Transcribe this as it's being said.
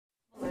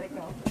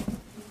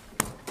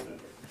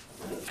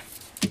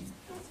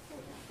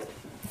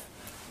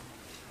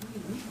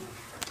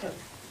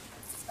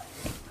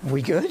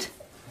We good?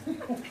 We're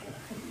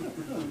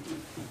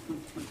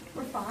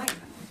fine.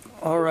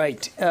 All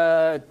right.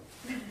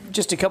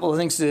 Just a couple of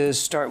things to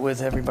start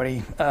with,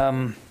 everybody.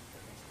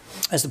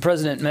 As the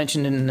President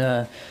mentioned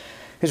in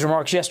his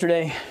remarks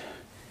yesterday,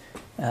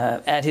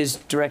 at his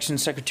direction,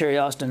 Secretary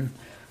Austin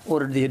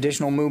ordered the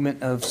additional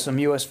movement of some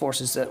U.S.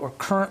 forces that were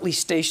currently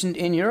stationed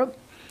in Europe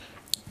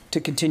to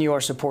continue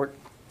our support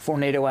for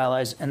NATO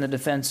allies and the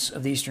defense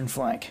of the eastern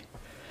flank.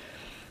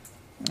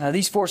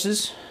 These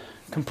forces,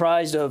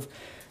 comprised of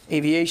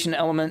aviation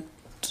element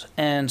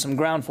and some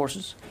ground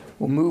forces,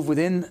 will move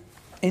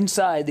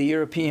inside the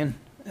European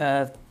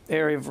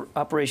area of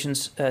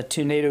operations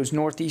to NATO's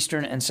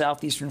northeastern and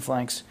southeastern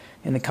flanks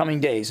in the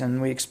coming days,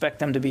 and we expect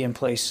them to be in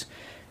place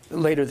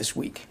later this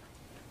week.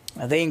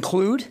 They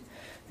include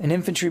an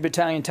infantry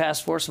battalion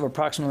task force of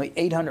approximately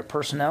 800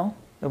 personnel.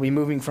 They'll be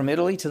moving from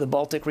Italy to the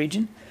Baltic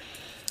region.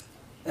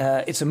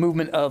 It's a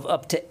movement of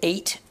up to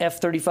 8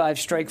 F-35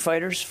 strike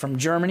fighters from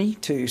Germany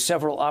to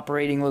several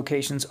operating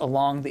locations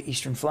along the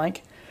eastern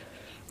flank.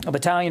 A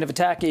battalion of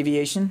attack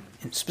aviation,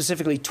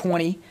 specifically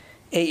 20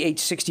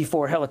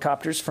 AH-64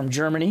 helicopters from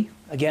Germany,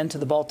 again to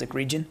the Baltic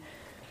region.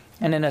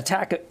 And an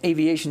attack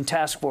aviation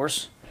task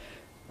force,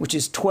 which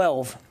is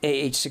 12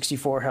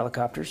 AH-64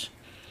 helicopters,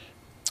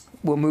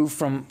 will move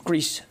from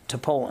Greece to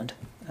Poland.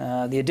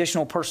 The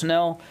additional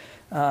personnel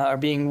are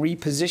being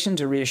repositioned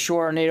to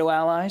reassure our NATO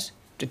allies,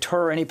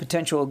 deter any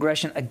potential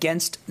aggression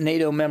against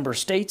NATO member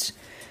states,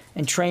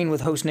 and train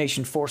with host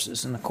nation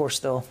forces. And of course,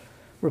 they'll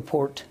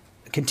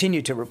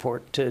continue to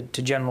report to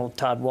General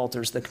Todd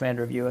Walters, the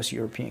commander of U.S.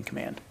 European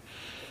Command.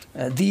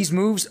 These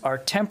moves are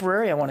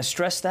temporary. I want to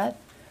stress that.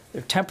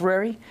 They're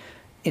temporary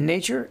in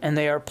nature, and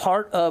they are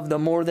part of the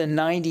more than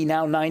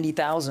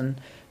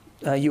 90,000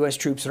 U.S.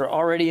 troops that are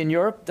already in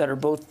Europe that are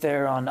both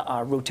there on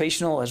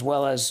rotational as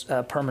well as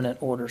permanent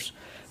orders.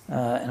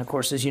 And of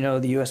course, as you know,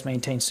 the U.S.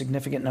 maintains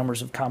significant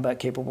numbers of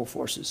combat-capable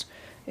forces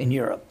in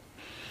Europe.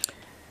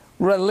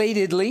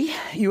 Relatedly,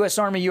 U.S.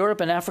 Army Europe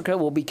and Africa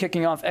will be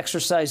kicking off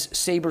exercise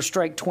Sabre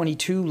Strike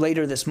 22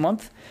 later this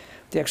month.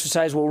 The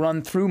exercise will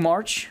run through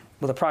March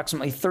with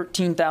approximately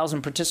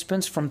 13,000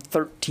 participants from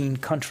 13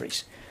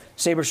 countries.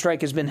 Sabre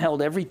Strike has been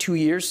held every 2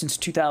 years since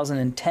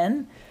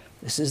 2010.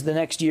 This is the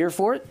next year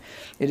for it.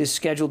 It is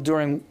scheduled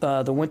during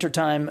the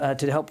wintertime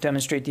to help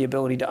demonstrate the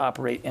ability to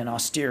operate in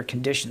austere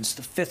conditions.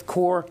 The 5th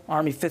Corps,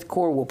 Army 5th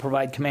Corps, will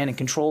provide command and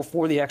control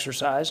for the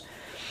exercise.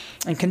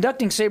 And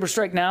conducting Sabre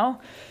Strike now,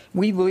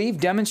 we believe,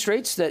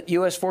 demonstrates that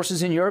U.S.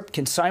 forces in Europe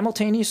can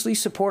simultaneously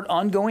support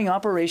ongoing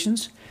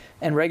operations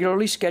and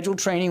regularly scheduled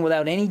training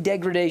without any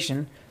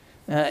degradation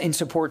in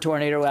support to our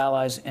NATO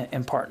allies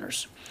and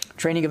partners.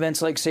 Training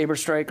events like Sabre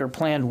Strike are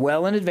planned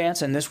well in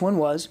advance, and this one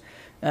was,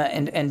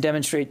 and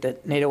demonstrate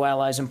that NATO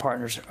allies and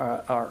partners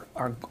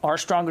are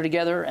stronger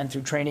together, and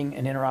through training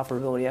and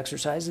interoperability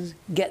exercises,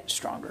 get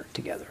stronger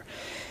together.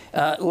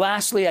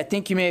 Lastly, I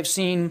think you may have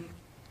seen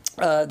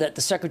that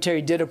the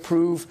Secretary did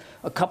approve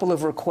a couple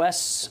of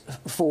requests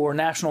for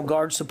National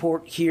Guard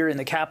support here in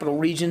the Capital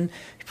Region.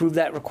 He approved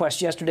that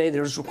request yesterday.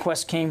 Those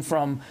requests came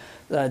from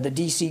the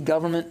D.C.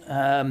 government,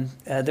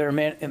 their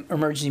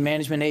emergency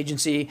management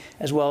agency,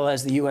 as well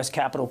as the U.S.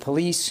 Capitol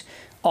Police.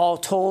 All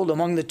told,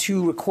 among the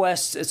two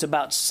requests, it's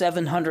about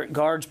 700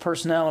 Guards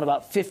personnel and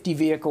about 50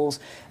 vehicles.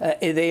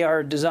 They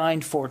are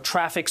designed for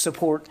traffic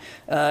support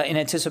in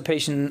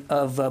anticipation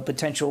of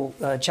potential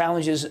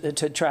challenges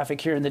to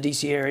traffic here in the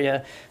D.C.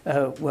 area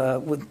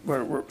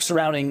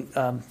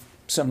surrounding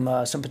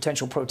some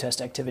potential protest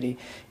activity.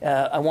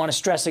 I want to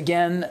stress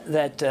again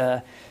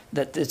that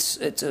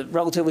it's a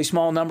relatively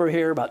small number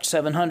here, about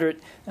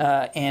 700,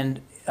 and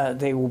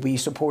they will be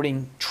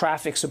supporting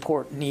traffic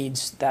support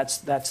needs.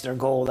 That's their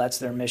goal. That's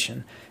their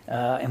mission.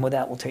 And with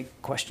that, we'll take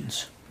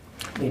questions.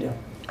 Lita.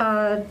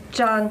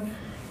 John,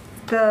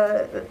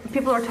 the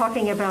people are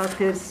talking about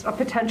this a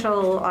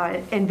potential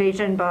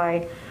invasion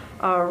by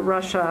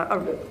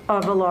Russia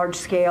of a large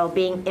scale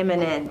being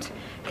imminent.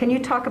 Can you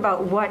talk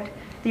about what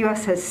the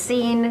U.S. has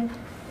seen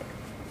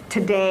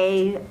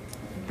today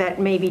that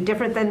may be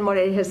different than what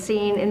it has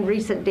seen in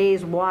recent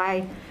days?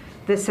 Why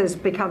this has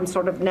become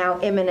sort of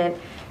now imminent?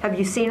 Have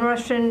you seen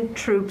Russian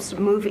troops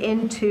move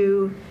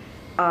into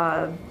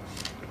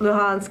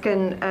Luhansk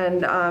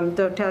and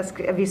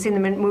Donetsk? Have you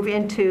seen them move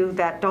into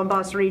that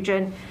Donbass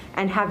region?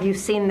 And have you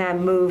seen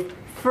them move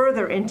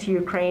further into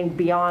Ukraine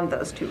beyond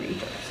those two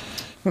regions?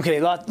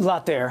 Okay,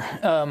 lot there.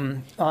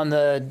 On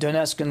the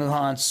Donetsk and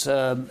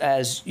Luhansk,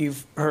 as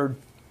you've heard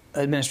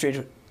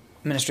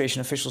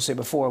administration officials say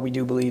before, we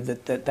do believe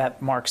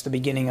that marks the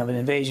beginning of an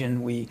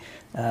invasion. We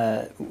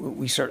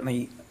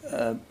certainly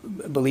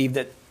believe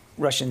that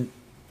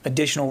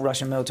additional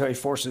Russian military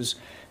forces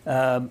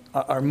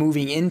are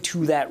moving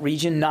into that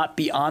region, not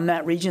beyond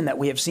that region that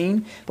we have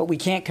seen, but we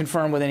can't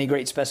confirm with any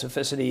great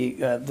specificity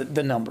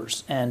the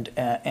numbers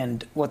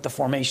and what the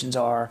formations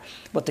are,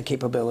 what the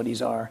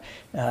capabilities are.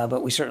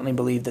 But we certainly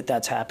believe that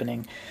that's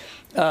happening.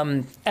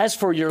 As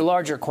for your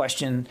larger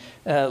question,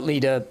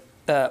 Lita,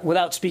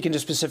 without speaking to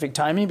specific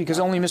timing, because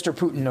only Mr.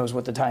 Putin knows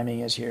what the timing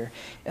is here,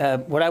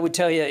 what I would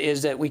tell you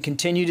is that we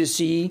continue to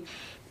see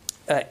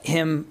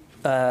him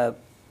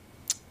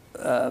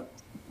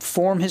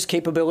form his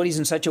capabilities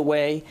in such a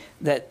way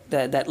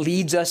that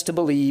leads us to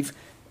believe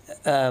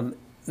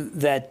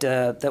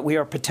that we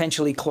are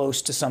potentially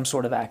close to some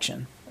sort of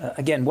action.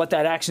 Again, what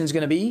that action is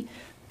going to be,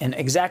 and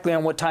exactly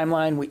on what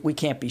timeline, we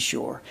can't be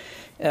sure.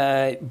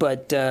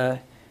 But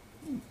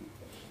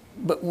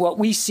what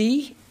we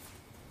see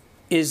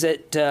is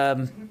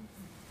that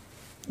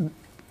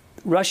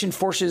Russian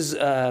forces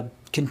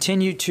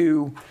continue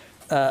to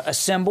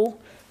assemble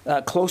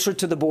closer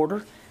to the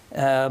border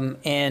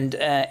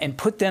and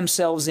put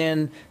themselves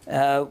in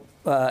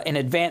an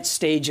advanced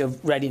stage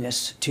of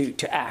readiness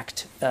to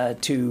act,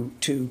 to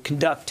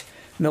conduct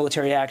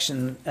military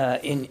action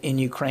in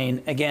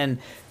Ukraine, again,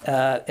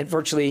 at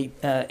virtually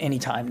any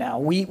time now.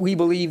 We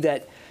believe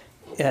that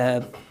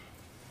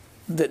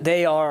that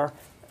they are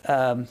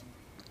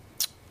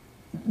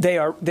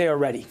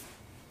ready.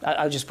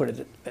 I'll just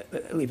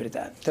leave it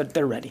at that.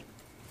 They're ready.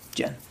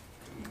 Jen.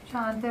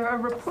 John, there are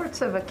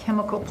reports of a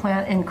chemical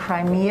plant in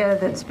Crimea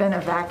that's been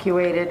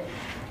evacuated.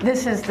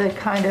 This is the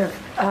kind of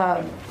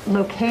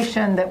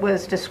location that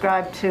was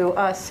described to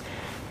us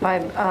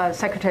by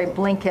Secretary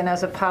Blinken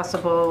as a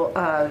possible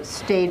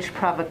staged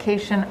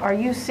provocation. Are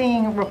you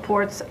seeing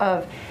reports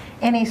of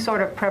any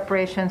sort of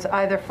preparations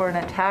either for an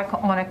attack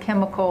on a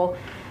chemical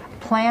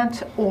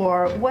plant,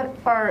 or what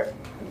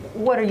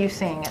are you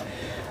seeing?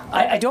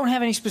 I don't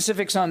have any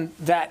specifics on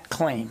that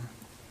claim,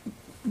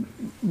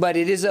 but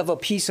it is of a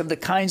piece of the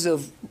kinds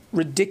of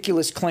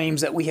ridiculous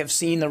claims that we have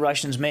seen the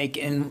Russians make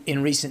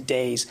in recent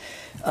days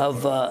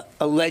of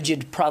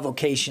alleged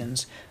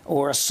provocations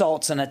or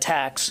assaults and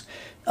attacks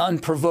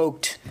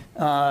unprovoked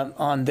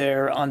on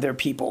their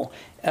people.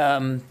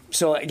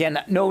 So again,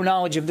 no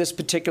knowledge of this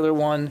particular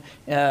one,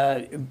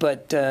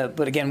 but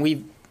again,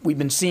 we've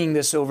been seeing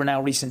this over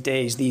now recent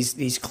days.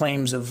 These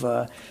claims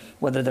of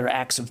whether they're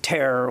acts of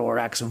terror or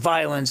acts of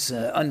violence,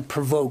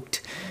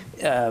 unprovoked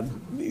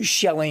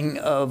shelling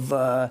of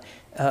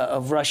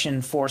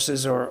Russian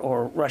forces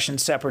or Russian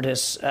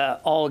separatists,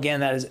 all again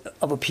that is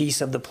of a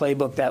piece of the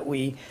playbook that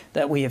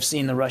we have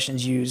seen the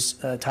Russians use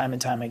time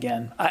and time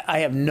again. I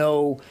have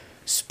no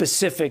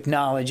specific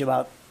knowledge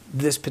about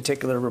this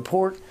particular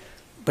report,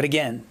 but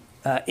again,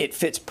 it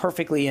fits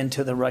perfectly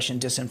into the Russian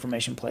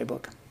disinformation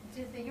playbook.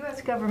 Did the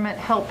U.S. government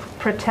help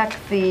protect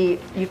the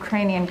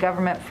Ukrainian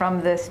government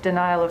from this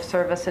denial of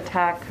service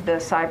attack, the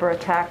cyber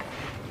attack?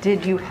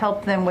 Did you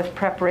help them with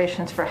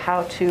preparations for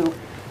how to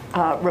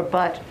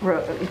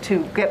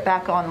to get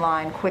back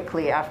online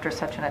quickly after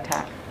such an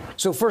attack?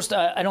 So first,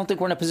 I don't think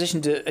we're in a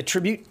position to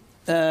attribute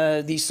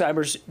these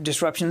cyber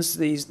disruptions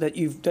that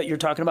you're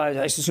talking about.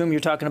 I assume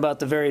you're talking about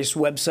the various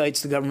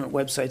websites, the government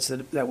websites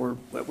that were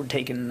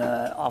taken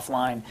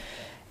offline.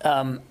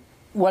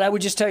 What I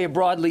would just tell you,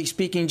 broadly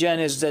speaking,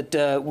 Jen, is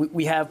that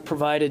we have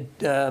provided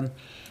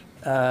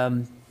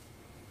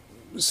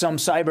some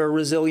cyber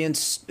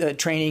resilience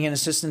training and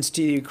assistance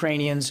to the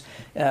Ukrainians,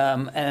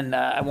 and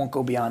I won't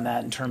go beyond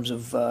that in terms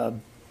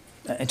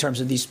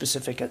of these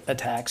specific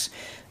attacks.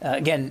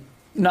 Again,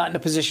 not in a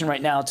position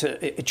right now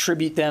to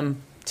attribute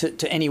them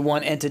to any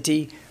one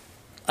entity.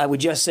 I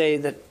would just say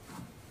that,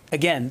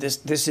 again,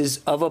 this is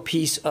of a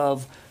piece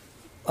of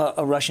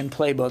a Russian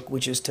playbook,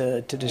 which is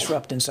to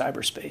disrupt in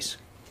cyberspace.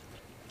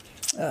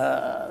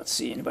 Let's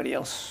see, anybody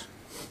else?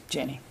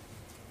 Janie.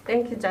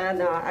 Thank you,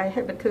 John. I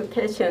have two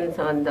questions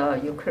on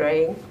the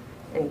Ukraine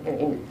and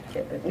in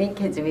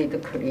linkage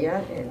with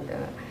Korea. And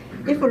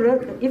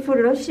if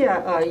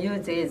Russia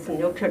uses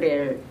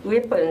nuclear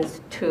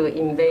weapons to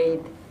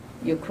invade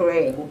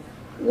Ukraine,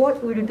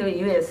 what will the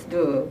U.S.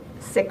 do?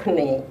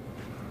 Secondly,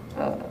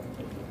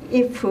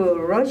 if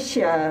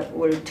Russia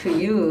were to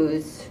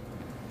use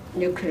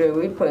nuclear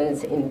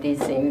weapons in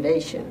this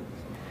invasion,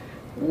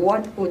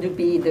 what would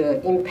be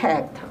the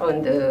impact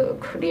on the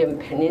Korean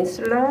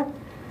Peninsula?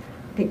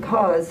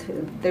 Because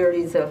there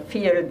is a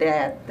fear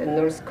that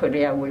North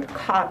Korea will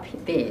copy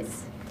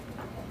this.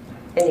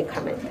 Any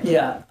comment?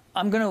 Yeah,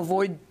 I'm going to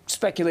avoid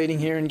speculating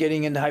here and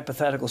getting into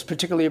hypotheticals,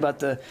 particularly about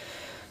the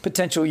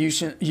potential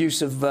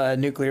use of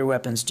nuclear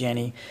weapons,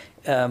 Jenny.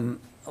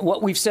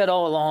 What we've said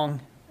all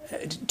along,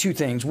 two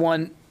things.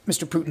 One,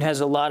 Mr. Putin has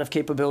a lot of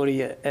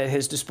capability at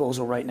his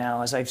disposal right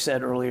now. As I've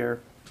said earlier,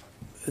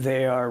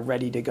 they are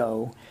ready to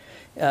go.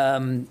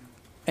 And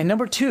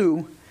number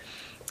two,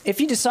 if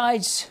he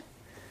decides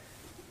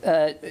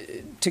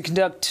to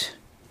conduct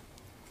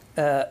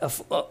a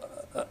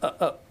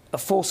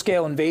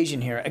full-scale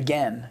invasion here,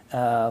 again,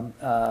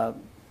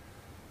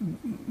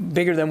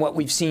 bigger than what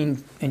we've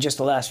seen in just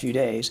the last few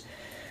days,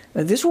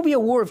 this will be a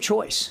war of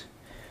choice.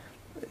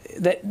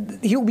 That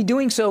he'll be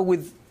doing so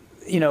with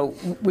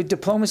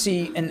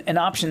diplomacy and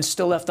options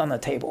still left on the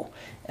table.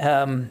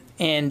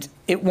 And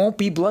it won't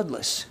be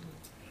bloodless.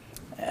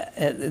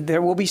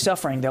 There will be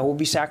suffering, there will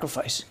be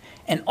sacrifice.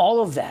 And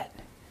all of that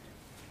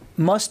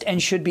must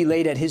and should be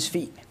laid at his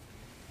feet,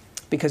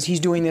 because he's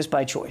doing this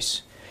by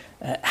choice.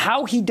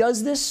 How he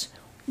does this,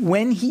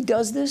 when he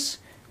does this,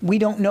 we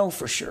don't know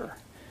for sure.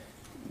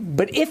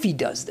 But if he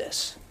does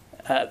this,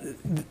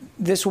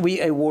 this will be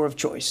a war of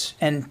choice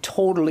and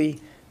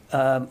totally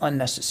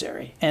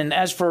unnecessary. And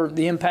as for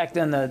the impact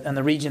on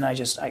the region, I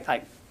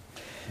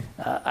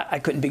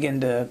couldn't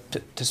begin to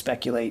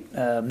speculate.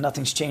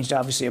 Nothing's changed,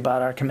 obviously,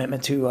 about our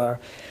commitment to our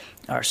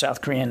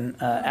South Korean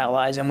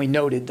allies, and we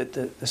noted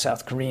that the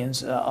South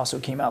Koreans also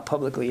came out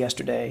publicly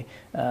yesterday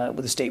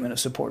with a statement of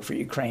support for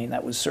Ukraine.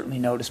 That was certainly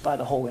noticed by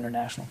the whole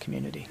international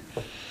community.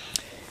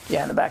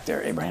 Yeah, in the back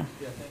there, Abraham.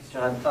 Yeah, thanks,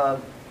 John. A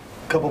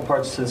couple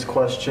parts to this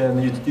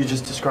question. You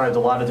just described a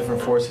lot of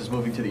different forces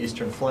moving to the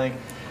eastern flank.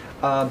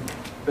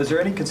 Is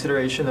there any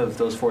consideration of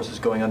those forces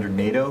going under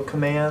NATO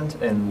command,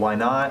 and why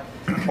not?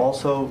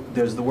 Also,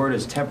 there's the word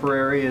is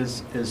temporary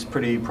is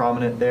pretty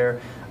prominent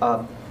there.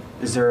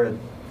 Is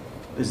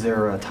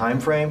there a time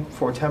frame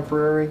for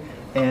temporary?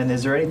 And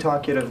is there any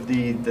talk yet of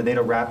the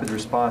NATO rapid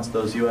response,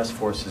 those U.S.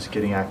 forces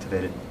getting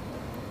activated?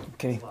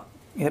 Okay.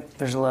 Yep,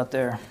 there's a lot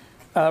there.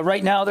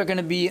 Right now, they're going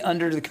to be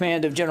under the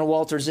command of General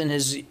Walters in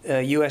his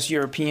U.S.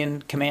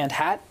 European command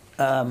hat.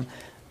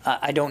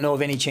 I don't know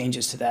of any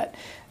changes to that.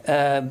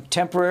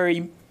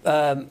 Temporary,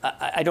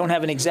 I don't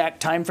have an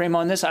exact time frame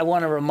on this. I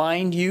want to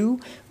remind you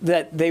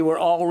that they were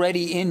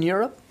already in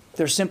Europe.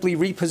 They're simply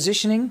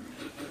repositioning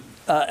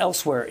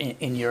elsewhere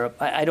in Europe.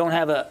 I don't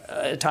have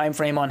a time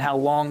frame on how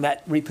long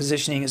that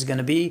repositioning is going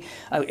to be,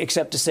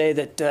 except to say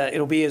that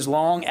it'll be as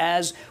long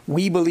as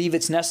we believe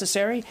it's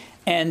necessary,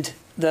 and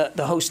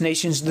the host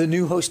nations, the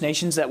new host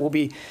nations that will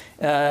be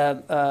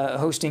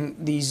hosting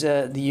these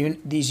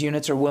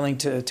units are willing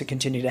to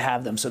continue to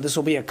have them. So this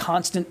will be a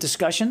constant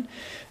discussion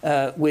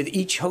with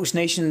each host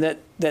nation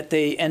that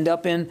they end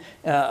up in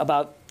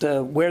about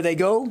where they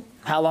go,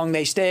 how long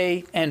they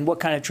stay, and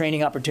what kind of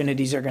training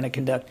opportunities they're going to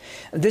conduct.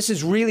 This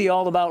is really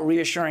all about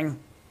reassuring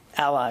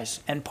allies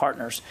and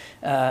partners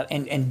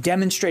and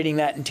demonstrating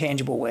that in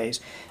tangible ways.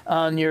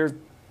 On your,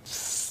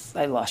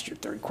 I lost your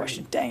third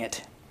question. Dang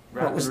it.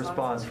 Rapid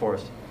response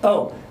force.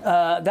 Oh,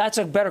 that's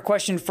a better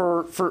question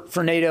for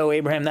NATO,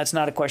 Abraham. That's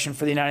not a question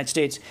for the United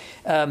States.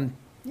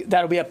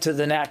 That'll be up to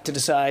the NAC to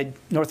decide,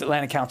 North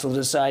Atlantic Council to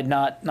decide,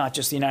 not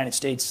just the United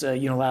States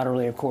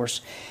unilaterally, of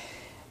course.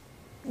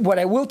 What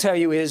I will tell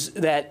you is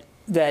that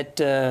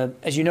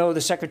as you know,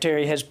 the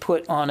Secretary has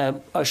put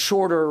on a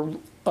shorter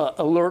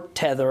alert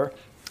tether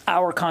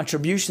our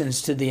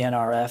contributions to the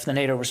NRF, the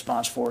NATO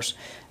Response Force,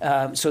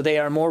 so they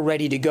are more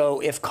ready to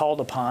go if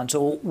called upon.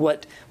 So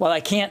while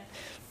I can't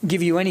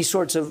give you any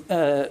sorts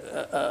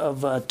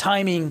of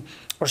timing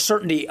or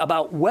certainty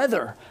about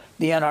whether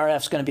the NRF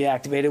is going to be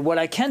activated, what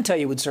I can tell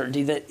you with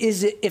certainty that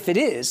is, if it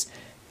is,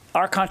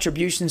 our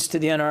contributions to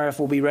the NRF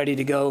will be ready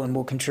to go and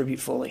will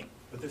contribute fully.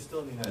 But they're still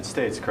in the United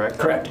States, correct?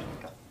 Correct.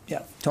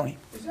 Yeah, Tony.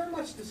 Is there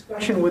much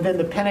discussion within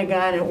the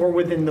Pentagon or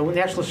within the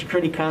National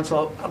Security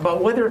Council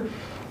about whether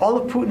all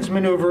of Putin's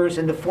maneuvers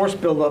and the force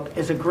buildup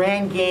is a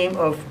grand game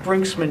of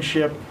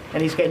brinksmanship,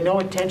 and he's got no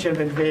intention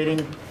of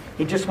invading?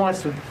 He just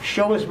wants to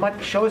show his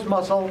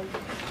muscle,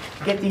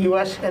 get the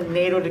U.S. and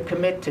NATO to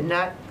commit to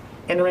not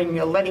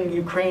letting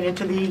Ukraine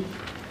into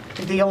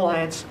the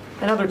alliance.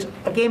 In other words,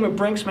 a game of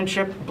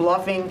brinksmanship,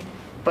 bluffing,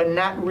 but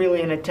not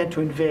really an intent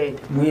to invade.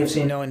 We have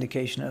seen no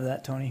indication of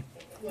that, Tony.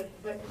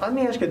 Let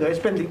me ask you though, has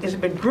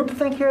it been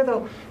groupthink here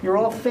though? You're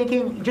all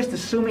thinking, just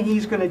assuming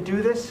he's going to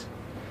do this?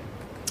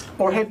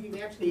 Or have you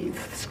actually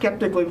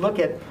skeptically look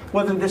at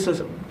whether this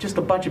is just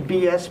a bunch of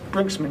BS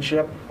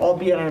brinksmanship,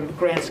 albeit on a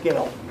grand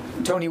scale?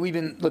 Tony, we've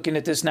been looking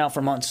at this now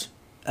for months,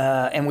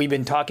 and we've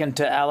been talking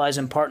to allies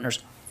and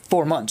partners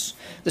for months.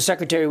 The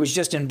Secretary was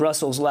just in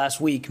Brussels last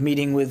week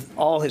meeting with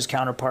all his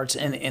counterparts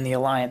in the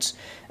alliance.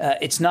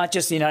 It's not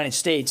just the United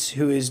States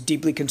who is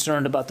deeply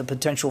concerned about the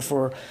potential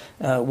for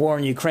war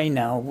in Ukraine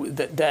now.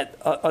 That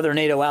other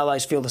NATO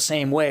allies feel the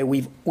same way.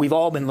 We've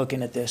all been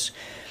looking at this.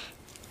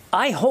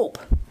 I hope,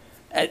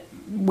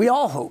 we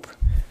all hope,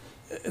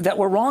 that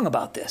we're wrong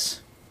about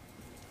this.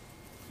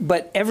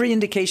 But every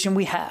indication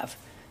we have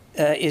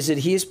is that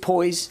he is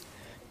poised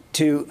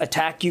to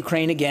attack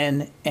Ukraine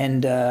again,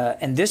 and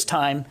this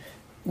time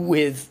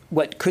with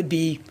what could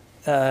be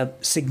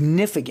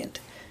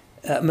significant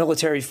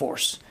military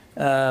force.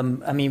 I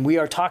mean, we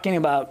are talking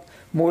about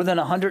more than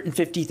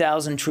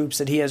 150,000 troops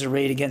that he has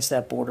arrayed against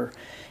that border.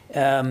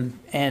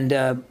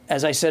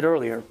 As I said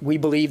earlier, we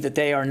believe that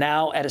they are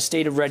now at a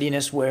state of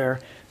readiness where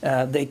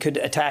they could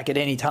attack at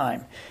any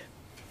time.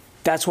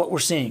 That's what we're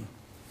seeing.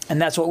 And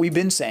that's what we've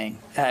been saying.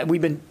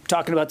 We've been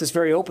talking about this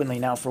very openly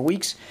now for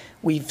weeks.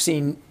 We've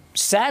seen,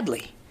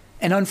 sadly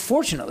and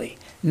unfortunately,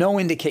 no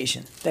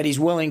indication that he's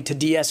willing to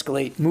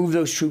de-escalate, move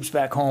those troops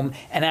back home,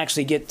 and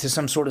actually get to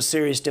some sort of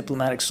serious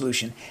diplomatic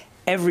solution.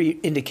 Every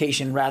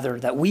indication, rather,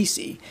 that we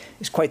see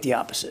is quite the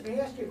opposite. Let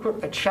me ask you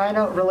a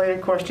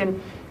China-related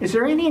question. Is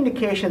there any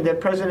indication that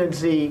President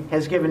Xi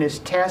has given his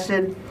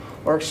tacit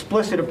or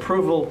explicit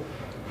approval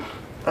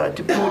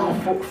to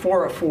Putin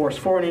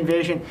for an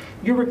invasion?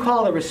 You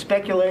recall there was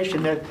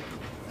speculation that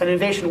an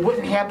invasion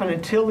wouldn't happen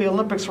until the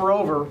Olympics were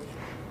over.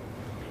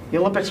 The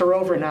Olympics are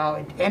over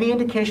now. Any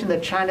indication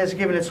that China has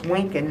given its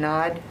wink and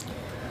nod?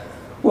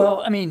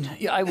 Well, I mean,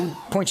 I would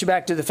point you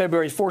back to the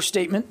February 4th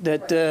statement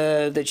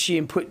that she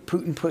and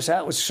Putin put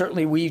out, which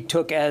certainly we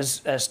took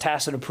as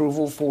tacit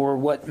approval for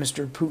what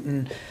Mr.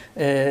 Putin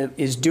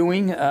is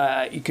doing.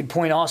 You could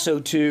point also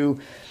to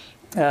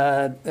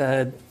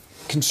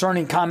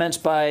concerning comments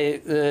by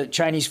the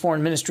Chinese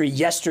Foreign Ministry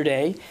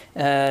yesterday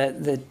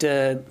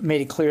that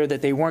made it clear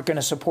that they weren't going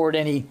to support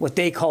any what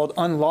they called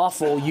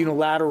unlawful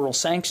unilateral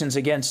sanctions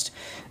against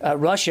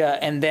Russia,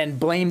 and then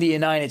blame the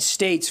United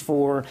States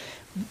for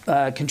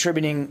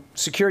contributing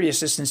security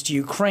assistance to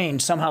Ukraine,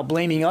 somehow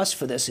blaming us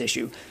for this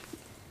issue.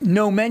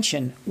 No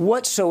mention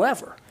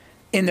whatsoever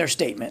in their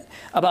statement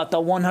about the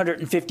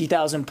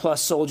 150,000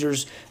 plus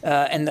soldiers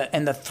and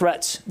the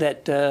threats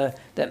that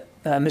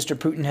Mr.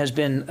 Putin has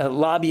been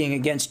lobbying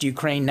against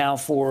Ukraine now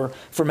for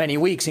many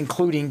weeks,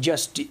 including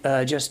just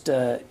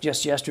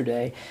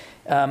yesterday.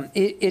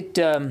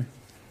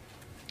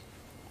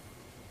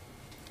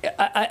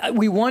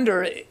 We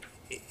wonder,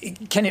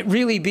 can it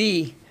really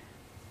be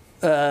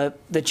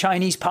the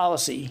Chinese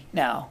policy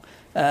now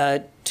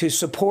to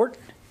support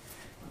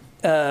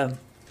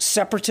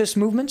separatist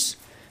movements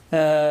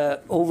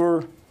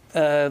over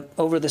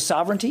the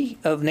sovereignty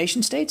of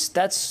nation states?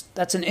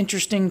 That's an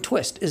interesting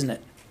twist, isn't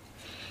it?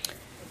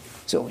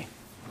 Sylvie.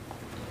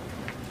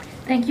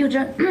 Thank you,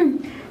 John.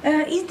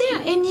 Is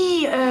there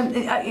any?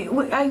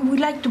 I would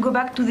like to go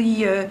back to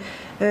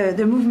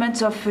the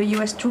movements of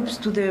U.S. troops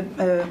to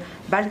the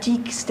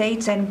Baltic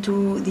states and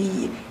to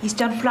the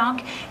eastern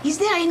flank. Is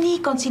there any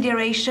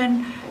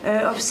consideration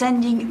of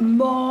sending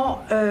more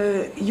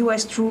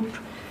U.S. troops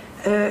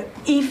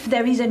if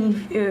there is an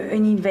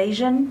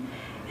invasion,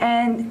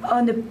 and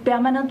on a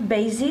permanent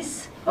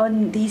basis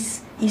on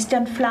this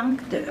eastern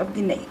flank of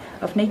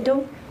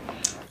NATO?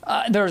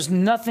 There's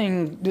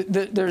nothing.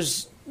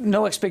 There's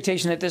no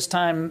expectation at this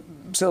time,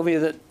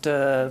 Sylvia,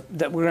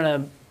 that we're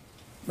going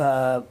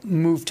to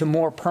move to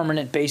more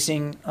permanent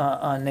basing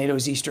on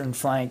NATO's eastern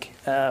flank.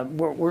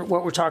 What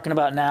we're talking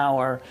about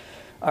now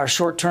are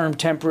short-term,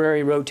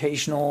 temporary,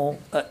 rotational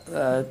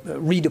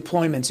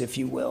redeployments, if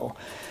you will.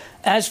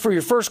 As for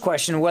your first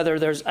question, whether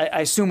there's,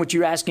 I assume what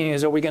you're asking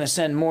is, are we going to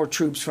send more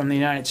troops from the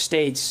United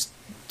States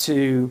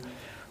to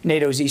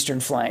NATO's eastern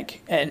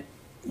flank? And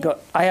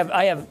I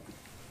have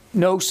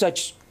no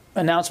such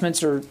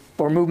announcements or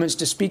movements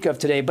to speak of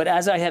today. But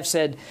as I have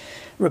said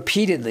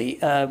repeatedly,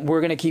 we're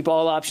going to keep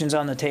all options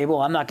on the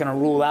table. I'm not going to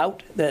rule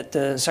out that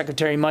the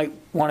Secretary might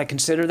want to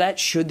consider that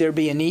should there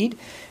be a need.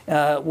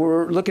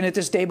 We're looking at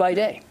this day by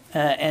day.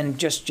 And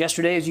just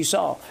yesterday, as you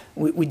saw,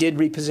 we did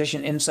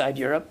reposition inside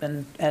Europe.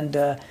 And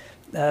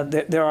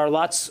there are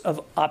lots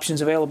of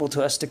options available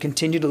to us to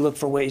continue to look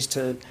for ways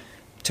to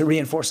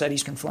reinforce that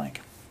eastern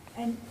flank.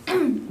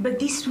 But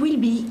this will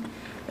be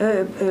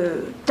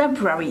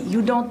temporary.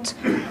 You don't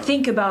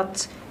think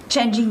about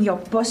changing your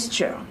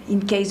posture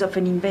in case of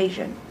an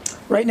invasion.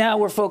 Right now,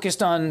 we're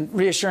focused on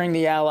reassuring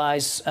the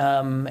allies,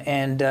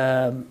 and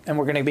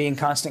we're going to be in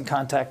constant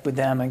contact with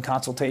them and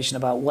consultation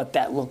about what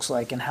that looks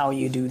like and how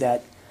you do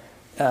that.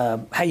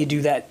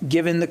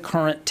 Given the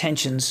current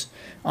tensions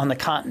on the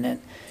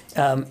continent.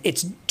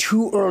 It's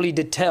too early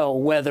to tell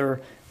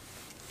whether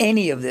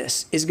any of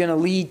this is going to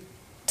lead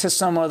to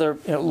some other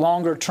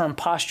longer-term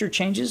posture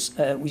changes.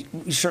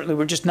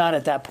 We're just not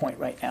at that point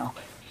right now.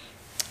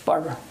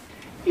 Barbara.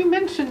 You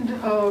mentioned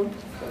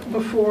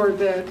before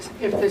that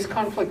if this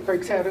conflict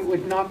breaks out, it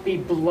would not be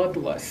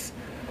bloodless.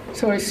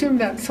 So I assume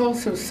that's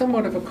also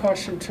somewhat of a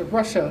caution to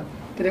Russia,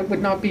 that it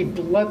would not be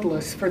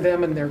bloodless for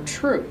them and their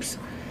troops.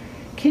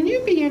 Can you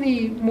be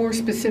any more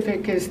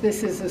specific as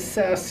this is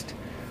assessed?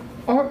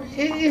 Or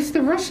is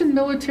the Russian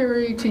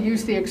military, to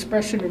use the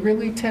expression,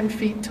 really 10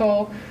 feet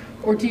tall?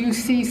 Or do you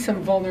see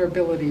some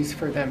vulnerabilities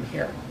for them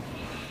here?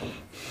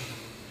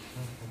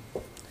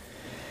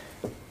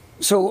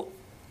 So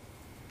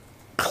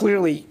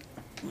clearly,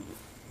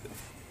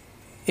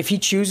 if he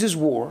chooses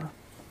war,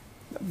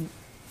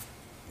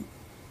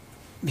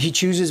 he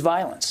chooses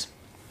violence,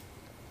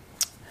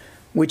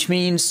 which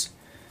means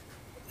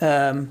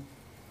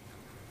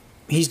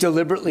he's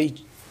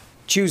deliberately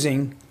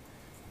choosing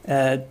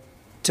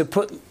to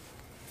put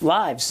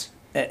lives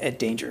at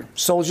danger,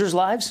 soldiers'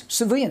 lives,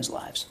 civilians'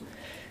 lives.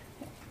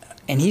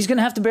 And he's going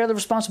to have to bear the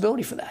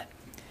responsibility for that.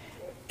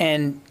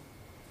 And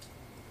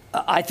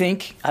I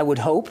would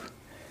hope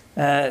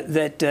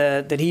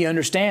that he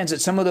understands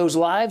that some of those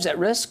lives at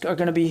risk are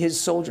going to be his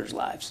soldiers'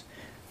 lives.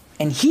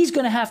 And he's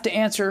going to have to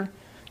answer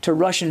to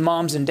Russian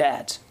moms and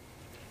dads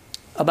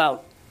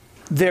about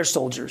their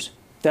soldiers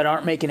that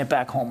aren't making it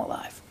back home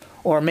alive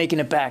or making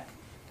it back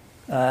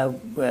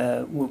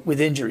with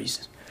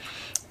injuries.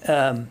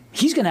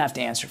 He's going to have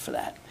to answer for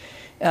that.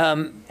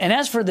 And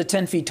as for the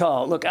 10 feet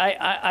tall, look,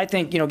 I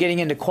think getting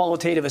into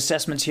qualitative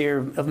assessments here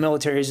of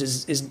militaries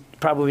is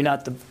probably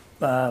not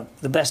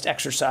the best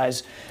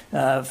exercise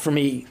for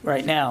me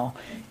right now.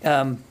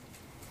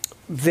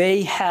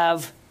 They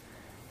have,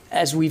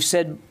 as we've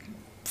said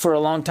for a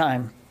long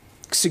time,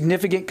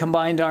 significant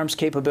combined arms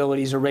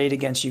capabilities arrayed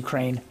against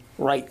Ukraine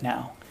right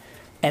now.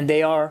 And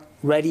they are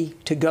ready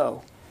to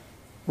go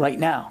right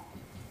now,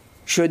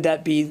 should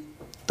that be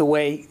the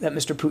way that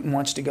Mr. Putin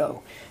wants to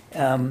go.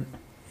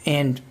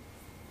 And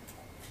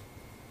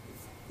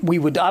we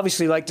would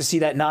obviously like to see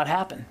that not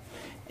happen.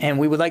 And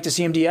we would like to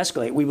see him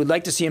de-escalate. We would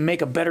like to see him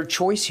make a better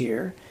choice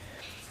here,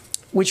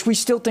 which we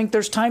still think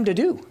there's time to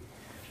do,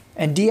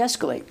 and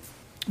de-escalate.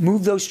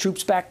 Move those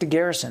troops back to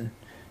garrison.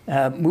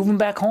 Move them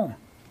back home.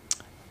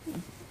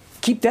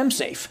 Keep them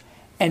safe,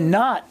 and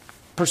not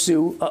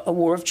pursue a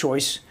war of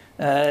choice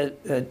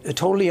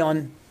totally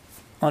on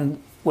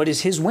what is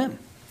his whim.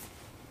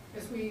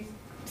 As we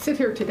sit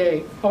here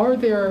today, are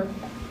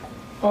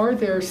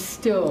there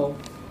still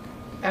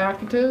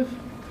active,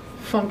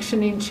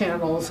 functioning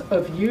channels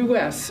of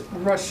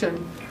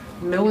U.S.-Russian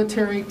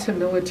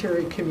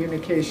military-to-military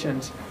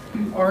communications?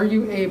 Are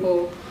you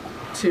able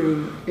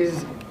to,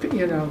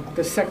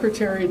 the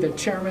secretary, the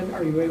chairman,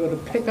 are you able to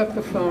pick up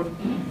the phone,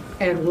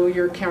 and will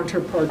your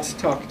counterparts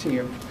talk to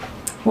you?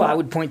 Well, I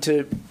would point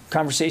to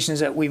conversations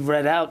that we've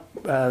read out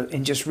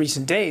in just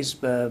recent days.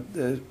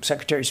 The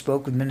secretary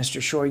spoke with Minister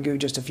Shoigu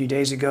just a few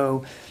days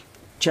ago.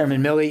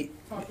 Chairman Milley.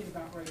 Talking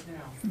about right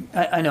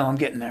now. I know, I'm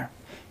getting there.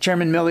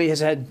 Chairman Milley has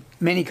had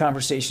many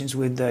conversations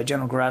with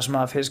General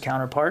Gerasimov, his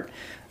counterpart,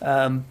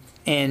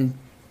 and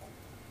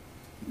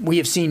we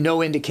have seen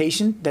no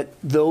indication that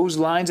those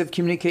lines of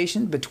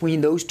communication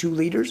between those two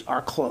leaders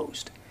are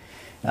closed.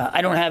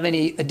 I don't have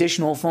any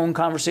additional phone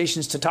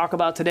conversations to talk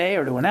about today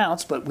or to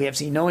announce, but we have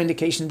seen no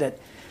indication that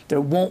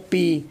there won't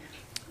be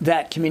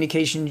that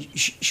communication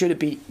should it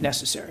be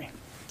necessary.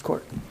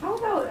 Court. How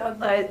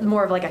about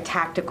more of like a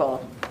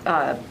tactical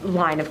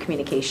line of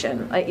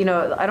communication? I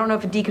don't know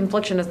if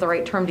deconfliction is the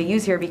right term to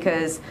use here,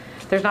 because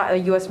there's not a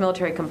U.S.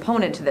 military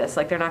component to this.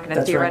 Like, they're not going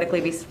to theoretically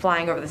be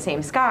flying over the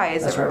same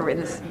skies.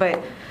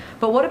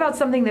 But what about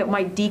something that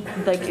might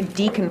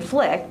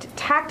deconflict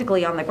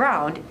tactically on the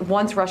ground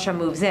once Russia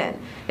moves in?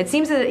 It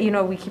seems that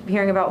we keep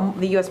hearing about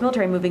the U.S.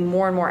 military moving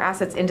more and more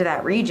assets into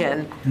that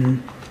region. Mm-hmm.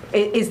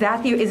 Is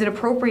it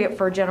appropriate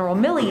for General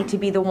Milley to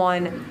be the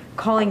one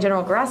calling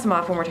General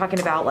Gerasimov when we're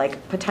talking about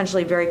like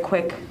potentially very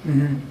quick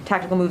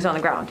tactical moves on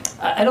the ground?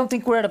 I don't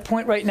think we're at a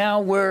point right now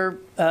where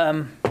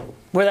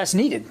that's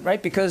needed,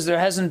 right? Because there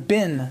hasn't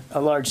been a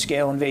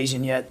large-scale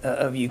invasion yet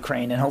of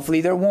Ukraine, and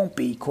hopefully there won't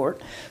be,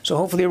 Court. So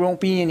hopefully there won't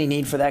be any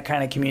need for that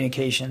kind of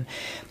communication.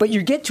 But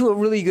you get to a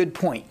really good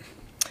point,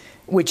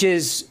 which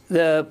is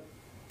the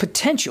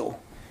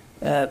potential,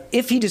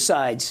 if he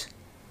decides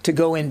to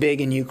go in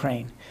big in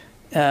Ukraine,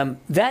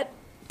 that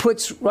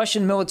puts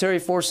Russian military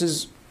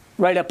forces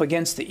right up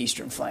against the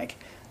eastern flank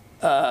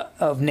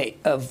of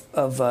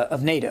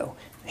NATO,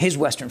 his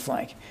western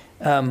flank.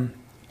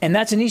 And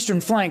that's an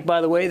eastern flank,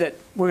 by the way, that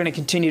we're going to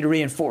continue to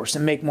reinforce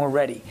and make more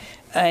ready.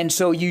 And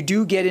so you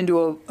do get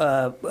into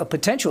a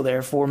potential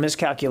there for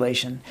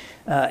miscalculation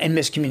and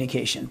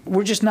miscommunication.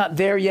 We're just not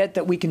there yet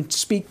that we can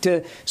speak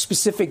to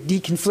specific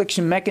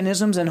deconfliction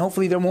mechanisms, and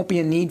hopefully there won't be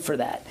a need for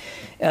that.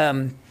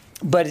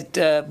 But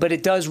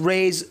it does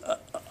raise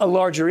a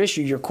larger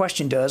issue, your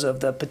question does, of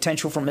the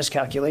potential for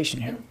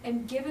miscalculation here.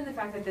 And given the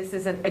fact that this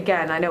isn't,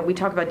 again, I know we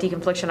talk about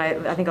deconfliction,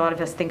 I think a lot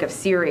of us think of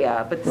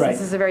Syria, but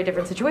this is a very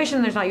different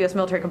situation. There's not a U.S.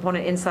 military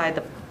component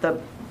inside the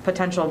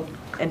potential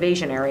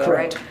invasion area,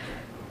 correct, right?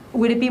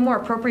 Would it be more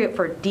appropriate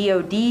for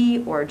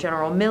DOD or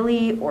General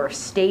Milley or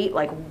state?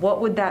 Like, what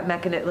would that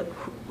mechanism,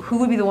 who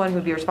would be the one who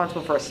would be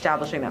responsible for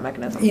establishing that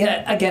mechanism?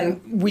 Yeah,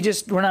 again,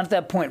 we're not at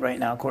that point right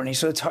now, Courtney,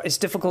 so it's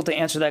difficult to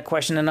answer that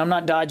question, and I'm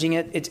not dodging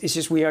it. It's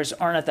just we aren't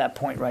at that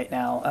point right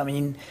now. I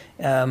mean,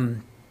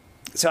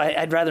 so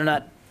I'd rather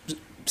not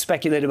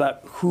speculate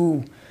about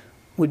who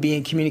would be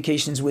in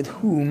communications with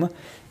whom.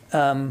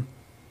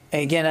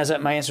 Again, as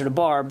my answer to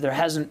Barb,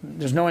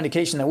 there's no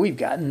indication that we've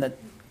gotten that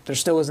there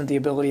still isn't the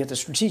ability at the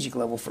strategic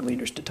level for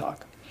leaders to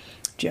talk.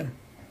 Jim.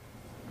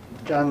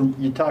 John,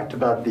 you talked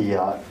about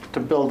to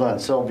build on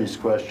Sylvie's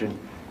question,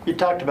 you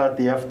talked about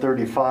the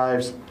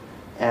F-35s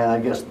and I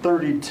guess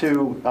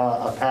 32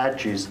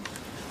 Apaches.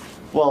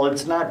 Well,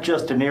 it's not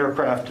just an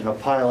aircraft and a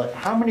pilot.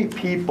 How many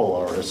people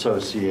are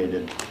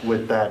associated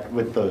with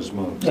those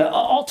moves?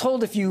 All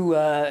told, if you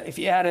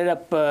added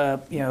up,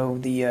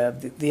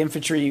 the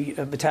infantry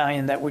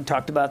battalion that we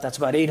talked about, that's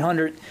about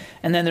 800,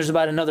 and then there's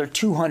about another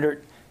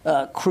 200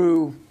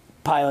 crew,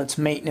 pilots,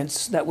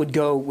 maintenance that would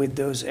go with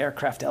those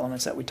aircraft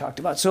elements that we talked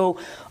about. So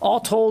all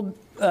told,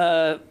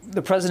 the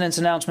president's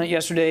announcement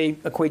yesterday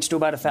equates to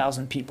about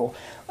 1,000 people.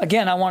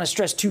 Again, I want to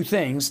stress two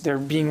things. They're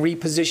being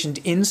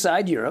repositioned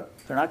inside Europe.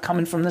 They're not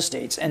coming from the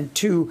States. And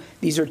two,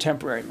 these are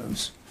temporary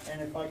moves. And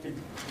if I could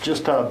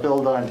just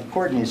build on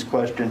Courtney's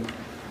question,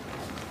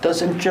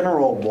 doesn't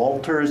General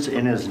Walters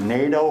in his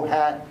NATO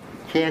hat,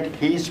 can't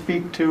he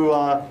speak to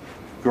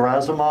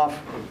Gerasimov?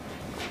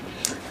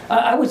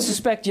 I would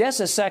suspect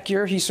yes, as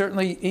SACEUR, he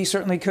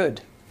certainly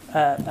could.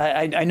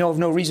 I know of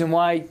no reason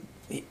why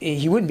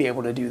he wouldn't be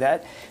able to do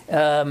that.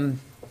 General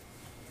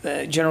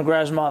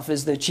Gerasimov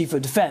is the chief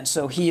of defense,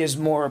 so he is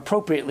more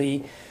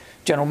appropriately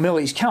General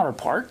Milley's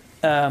counterpart.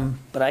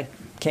 But I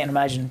can't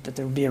imagine that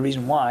there would be a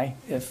reason why,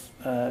 if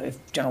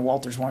General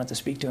Walters wanted to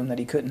speak to him, that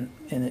he couldn't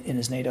in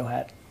his NATO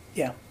hat.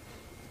 Yeah.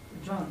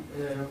 John,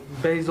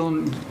 based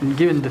on,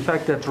 given the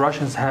fact that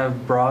Russians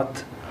have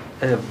brought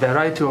a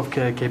variety of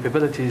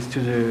capabilities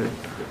to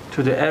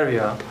the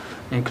area,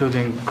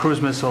 including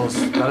cruise missiles,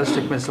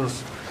 ballistic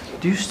missiles,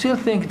 do you still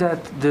think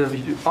that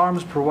the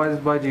arms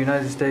provided by the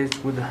United States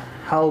would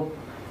help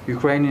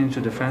Ukrainians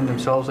to defend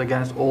themselves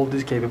against all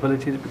these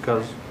capabilities?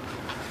 Because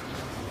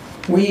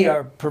we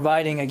are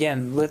providing,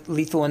 again,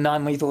 lethal and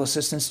non-lethal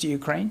assistance to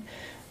Ukraine.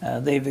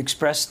 They've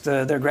expressed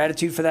their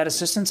gratitude for that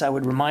assistance. I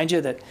would remind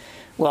you that,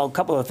 well, a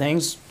couple of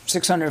things,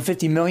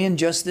 $650 million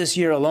just this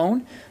year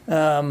alone,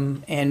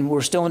 and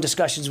we're still in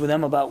discussions with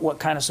them about what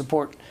kind of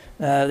support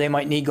they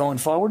might need going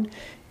forward.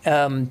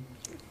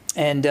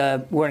 And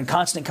we're in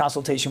constant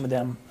consultation with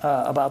them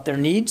about their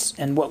needs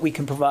and what we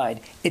can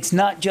provide. It's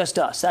not just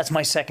us. That's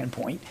my second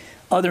point.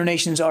 Other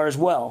nations are as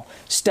well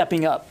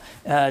stepping up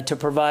to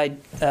provide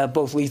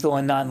both lethal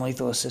and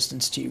non-lethal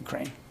assistance to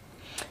Ukraine.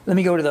 Let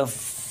me go to the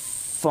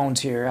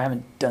phones here. I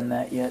haven't done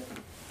that yet.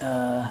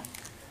 Let's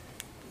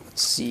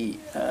see.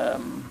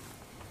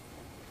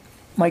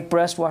 Mike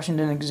Brest,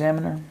 Washington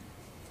Examiner.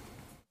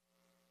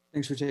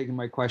 Thanks for taking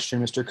my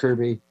question, Mr.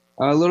 Kirby.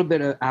 A little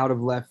bit out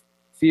of left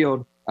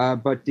field,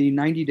 but the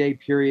 90-day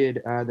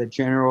period that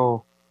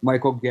General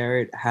Michael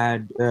Garrett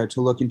had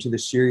to look into the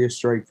Syria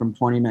strike from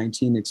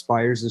 2019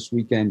 expires this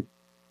weekend.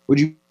 Would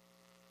you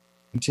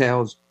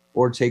details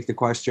or take the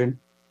question?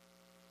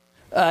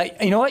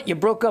 You know what? You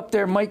broke up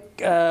there, Mike.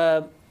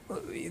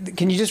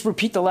 Can you just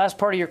repeat the last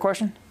part of your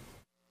question?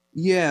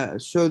 Yeah,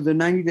 so the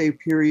 90-day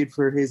period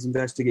for his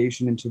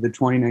investigation into the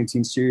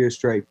 2019 Syria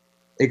strike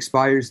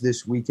expires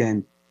this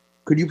weekend.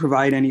 Could you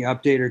provide any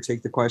update or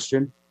take the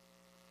question?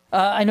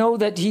 I know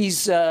that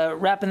he's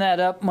wrapping that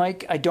up,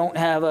 Mike. I don't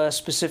have a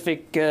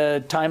specific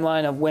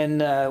timeline of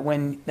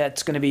when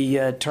that's going to be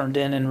turned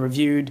in and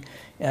reviewed.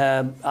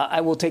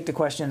 I will take the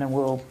question and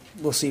we'll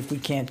see if we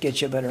can't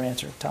get you a better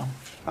answer. Tom.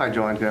 Hi,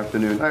 John. Good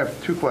afternoon. I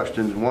have two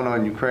questions, one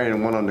on Ukraine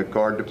and one on the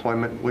Guard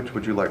deployment. Which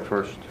would you like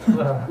first?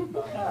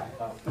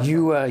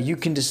 You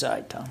can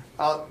decide, Tom.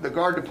 The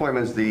Guard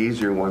deployment is the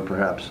easier one,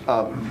 perhaps.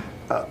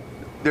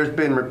 There's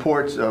been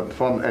reports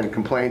and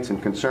complaints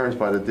and concerns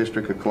by the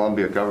District of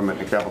Columbia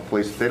government and Capitol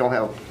Police. They don't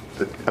have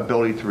the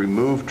ability to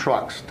remove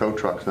trucks, tow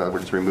trucks, in other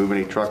words, to remove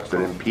any trucks that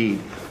impede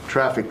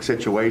traffic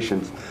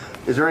situations.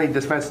 Is there any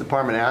Defense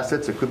Department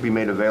assets that could be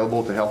made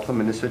available to help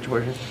them in this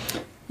situation?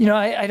 You know,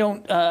 I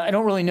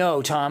don't really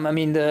know, Tom. I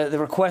mean, the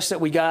request that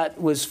we got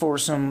was for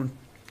some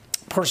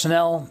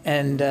personnel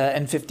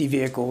and 50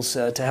 vehicles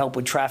to help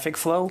with traffic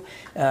flow.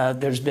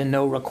 There's been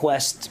no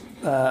request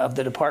of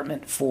the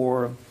department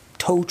for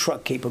tow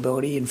truck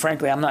capability, and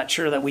frankly, I'm not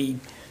sure that we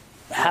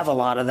have a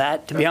lot of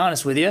that, to be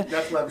honest with you.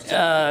 That's what I was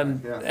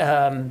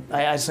saying.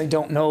 I actually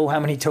don't know how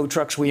many tow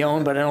trucks we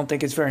own, but I don't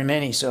think it's very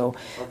many. So,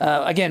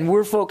 again,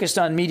 we're focused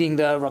on meeting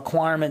the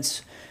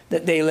requirements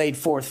that they laid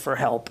forth for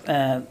help.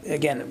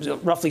 Again, it was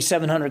roughly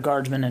 700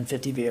 guardsmen and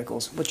 50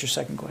 vehicles. What's your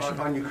second question?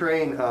 On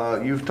Ukraine,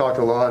 you've talked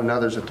a lot, and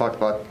others have talked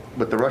about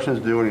what the Russians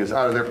are doing is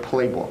out of their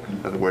playbook.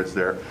 In other words,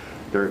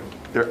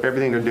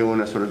 everything they're doing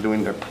is sort of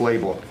doing their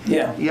playbook.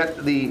 Yeah.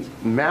 Yet the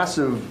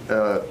massive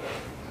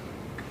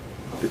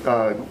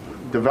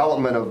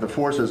development of the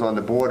forces on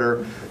the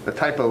border, the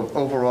type of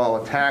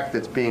overall attack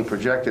that's being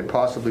projected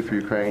possibly for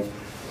Ukraine,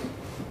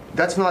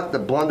 that's not the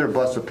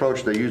blunderbuss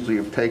approach they usually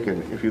have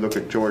taken if you look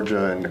at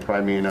Georgia and the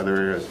Crimea and other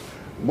areas.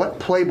 What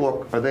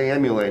playbook are they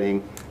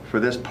emulating for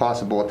this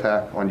possible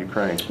attack on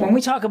Ukraine? When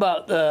we talk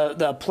about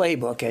the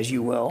playbook, as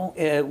you will,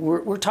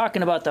 we're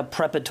talking about the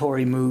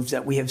preparatory moves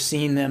that we have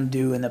seen them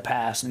do in the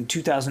past, and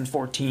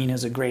 2014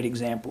 is a great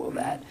example of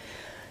that.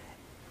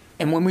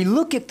 And when we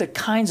look at the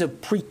kinds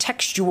of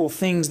pretextual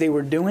things they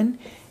were doing,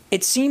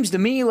 it seems to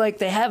me like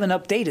they haven't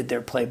updated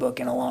their playbook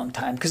in a long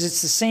time, because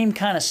it's the same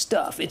kind of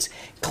stuff. It's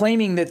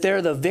claiming that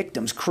they're the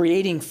victims,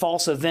 creating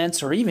false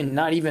events, or even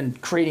not even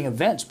creating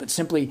events, but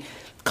simply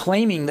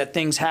claiming that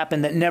things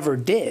happened that never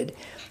did,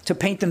 to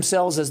paint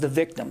themselves as the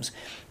victims.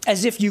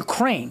 As if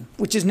Ukraine,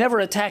 which has never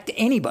attacked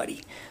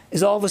anybody,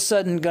 is all of a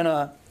sudden going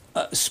to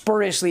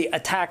spuriously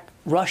attack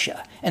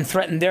Russia and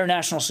threaten their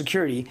national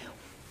security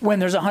when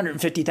there's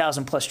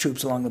 150,000 plus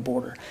troops along the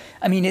border.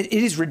 I mean, it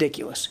is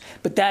ridiculous.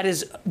 But that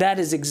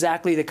is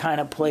exactly the kind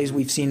of plays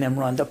we've seen them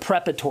run, the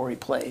preparatory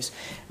plays.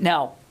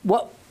 Now,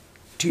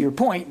 to your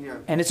point,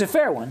 and it's a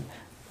fair one,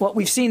 what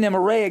we've seen them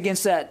array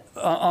against that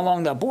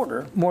along the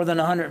border, more than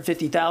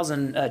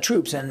 150,000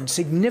 troops and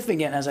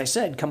significant, as I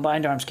said,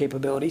 combined arms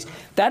capabilities,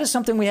 that is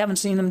something we haven't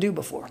seen them do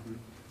before.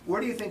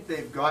 Where do you think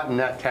they've gotten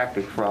that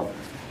tactic from,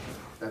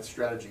 that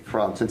strategy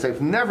from, since they've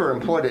never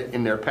employed it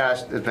in their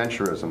past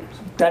adventurisms?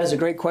 That is a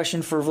great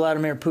question for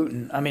Vladimir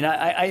Putin. I mean,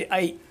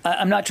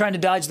 I'm not trying to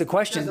dodge the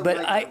question, but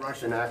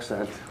Russian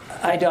accent.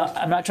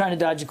 I'm not trying to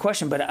dodge the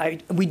question,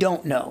 but we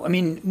don't know. I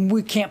mean,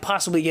 we can't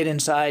possibly get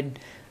inside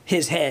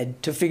his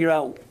head to figure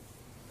out,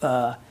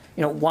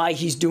 why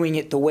he's doing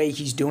it the way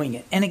he's doing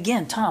it. And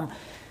again, Tom,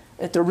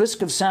 at the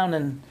risk of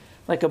sounding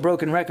like a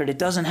broken record, it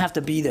doesn't have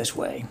to be this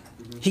way.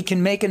 Mm-hmm. He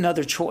can make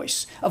another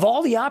choice. Of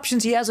all the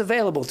options he has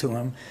available to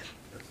him,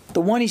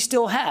 The one he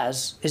still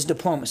has is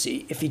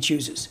diplomacy, if he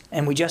chooses.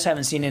 And we just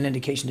haven't seen an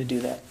indication to do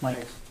that.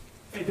 Mike.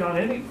 Hey, Don,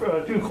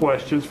 two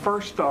questions.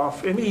 First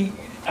off, any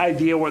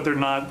idea whether or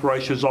not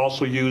Russia's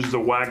also used the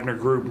Wagner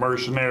Group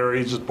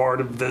mercenaries as part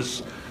of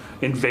this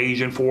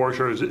invasion force,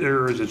 or is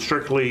it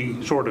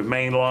strictly sort of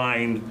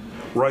mainline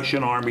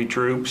Russian army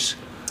troops?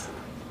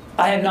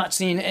 I have not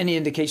seen any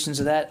indications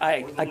of that.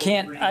 I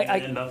can't.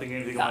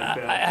 Anything like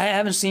that. I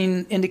haven't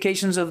seen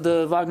indications of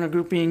the Wagner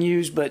Group being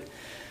used, but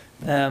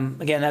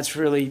again, that's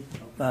really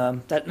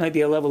that might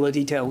be a level of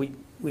detail we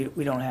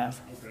don't have.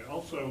 Okay.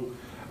 Also,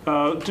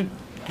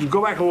 to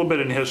go back a little bit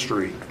in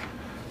history,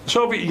 the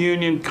Soviet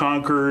Union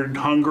conquered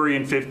Hungary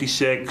in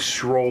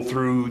 '56, rolled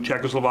through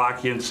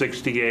Czechoslovakia in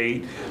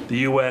 '68. The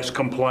U.S.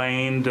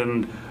 complained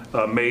and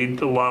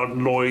made a lot of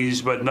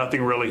noise, but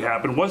nothing really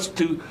happened.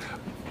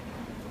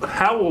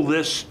 How will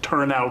this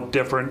turn out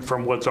different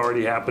from what's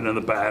already happened in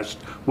the past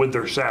with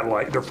their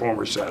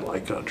former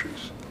satellite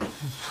countries?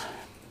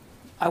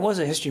 I was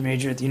a history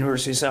major at the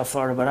University of South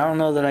Florida, but I don't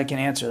know that I can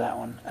answer that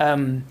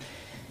one.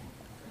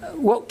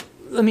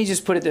 Let me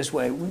just put it this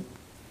way.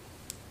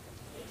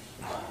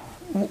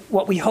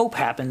 What we hope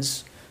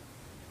happens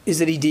is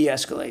that he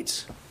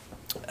de-escalates,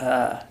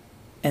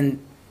 and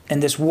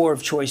this war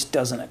of choice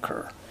doesn't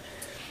occur.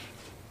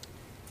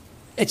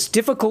 It's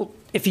difficult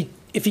if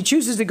he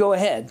chooses to go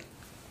ahead.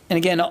 And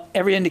again,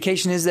 every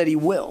indication is that he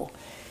will.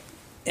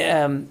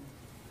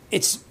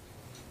 It's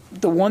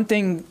the one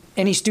thing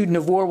any student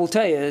of war will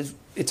tell you is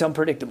it's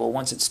unpredictable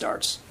once it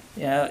starts.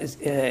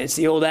 It's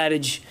the old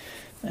adage,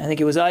 I think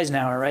it was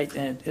Eisenhower, right?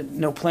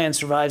 No plan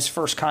survives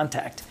first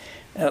contact.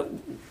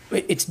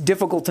 It's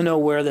difficult to know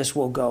where this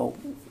will go.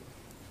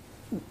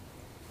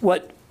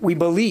 What we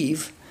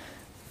believe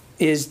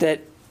is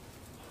that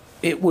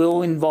it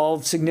will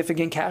involve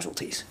significant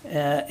casualties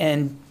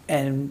and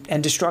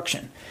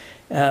destruction.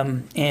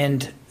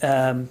 And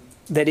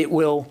that it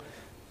will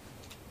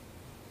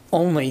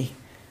only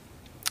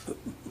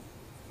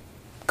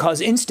cause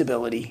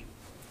instability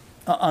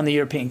on the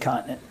European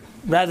continent,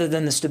 rather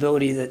than the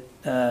stability that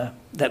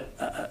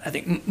I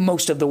think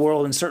most of the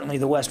world and certainly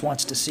the West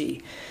wants to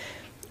see.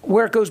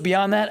 Where it goes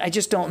beyond that, I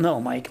just don't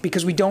know, Mike,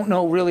 because we don't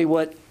know really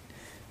what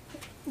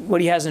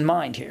he has in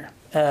mind here.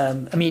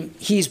 I mean,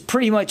 he's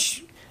pretty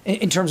much,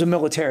 in terms of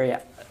military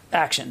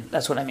action,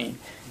 that's what I mean.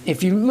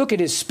 If you look at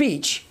his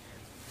speech,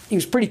 he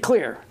was pretty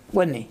clear,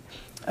 wasn't he,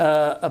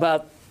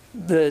 about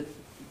the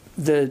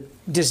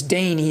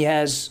disdain he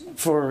has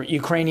for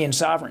Ukrainian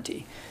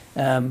sovereignty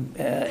and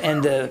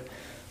the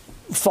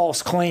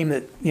false claim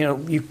that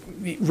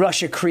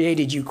Russia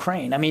created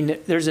Ukraine. I mean,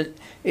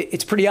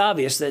 it's pretty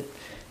obvious that,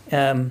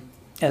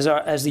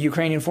 as the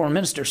Ukrainian foreign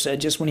minister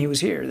said just when he was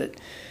here,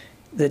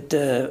 that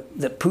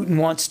Putin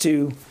wants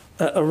to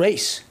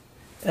erase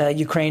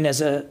Ukraine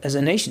as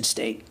a nation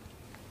state.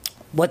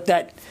 What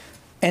that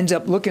ends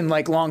up looking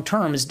like long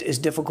term is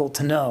difficult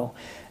to know.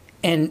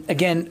 And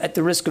again, at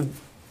the risk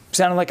of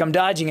sounding like I'm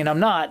dodging, and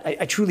I'm not,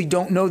 I truly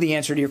don't know the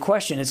answer to your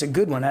question. It's a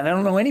good one, and I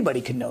don't know anybody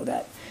could know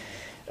that.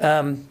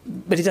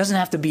 But it doesn't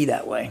have to be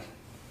that way.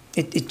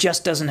 It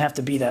just doesn't have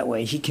to be that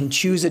way. He can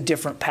choose a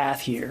different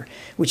path here,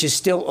 which is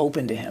still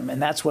open to him,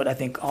 and that's what I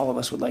think all of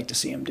us would like to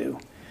see him do.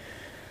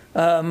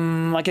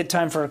 I get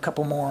time for a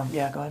couple more.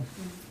 Yeah, go ahead.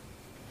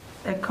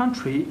 A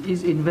country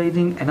is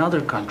invading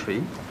another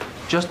country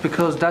just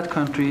because that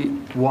country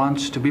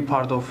wants to be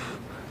part of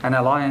an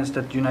alliance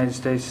that the United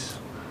States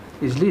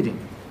is leading,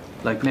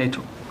 like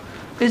NATO.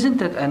 Isn't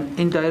that an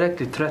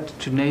indirect threat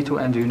to NATO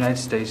and the United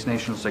States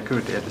national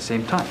security at the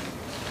same time?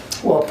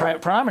 Well,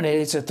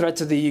 predominantly, it's a threat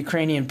to the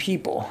Ukrainian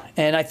people.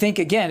 And I think,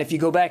 again, if you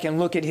go back and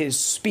look at his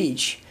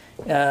speech,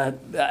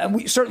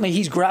 certainly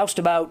he's groused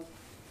about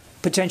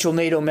potential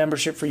NATO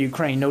membership for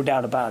Ukraine, no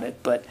doubt about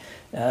it. But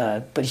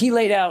he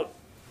laid out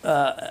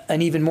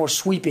an even more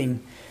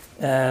sweeping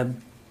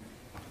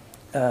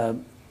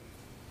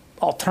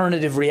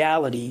alternative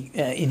reality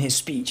in his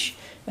speech,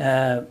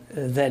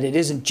 that it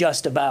isn't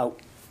just about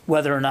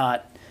whether or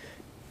not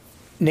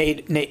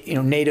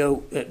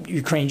NATO,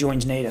 Ukraine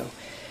joins NATO.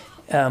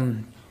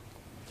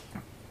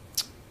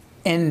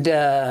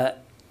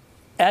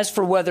 As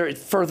for whether it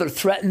further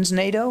threatens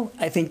NATO,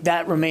 I think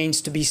that remains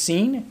to be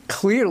seen.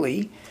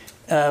 Clearly,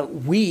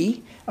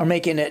 we are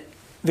making it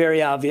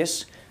very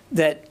obvious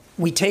that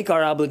we take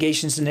our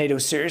obligations to NATO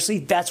seriously.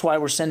 That's why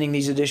we're sending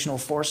these additional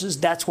forces.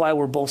 That's why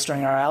we're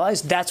bolstering our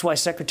allies. That's why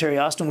Secretary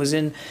Austin was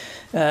in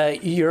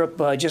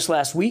Europe just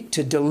last week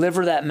to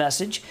deliver that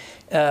message,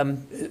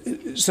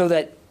 so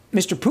that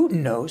Mr.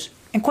 Putin knows,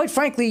 and quite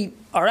frankly,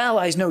 our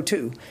allies know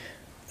too,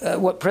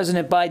 what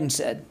President Biden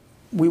said.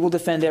 We will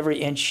defend every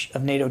inch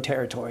of NATO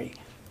territory.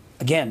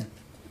 Again,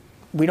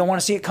 we don't want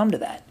to see it come to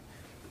that.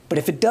 But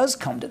if it does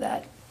come to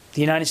that,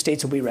 the United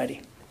States will be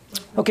ready.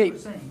 Okay.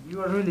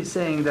 You are really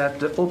saying that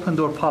the open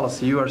door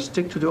policy, you are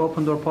stick to the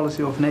open door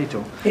policy of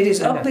NATO. It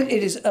is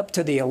up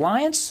to the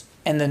alliance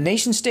and the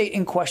nation state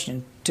in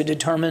question to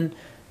determine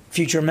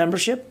future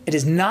membership. It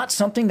is not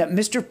something that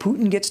Mr.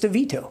 Putin gets to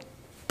veto,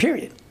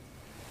 period.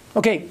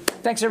 Okay,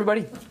 thanks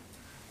everybody.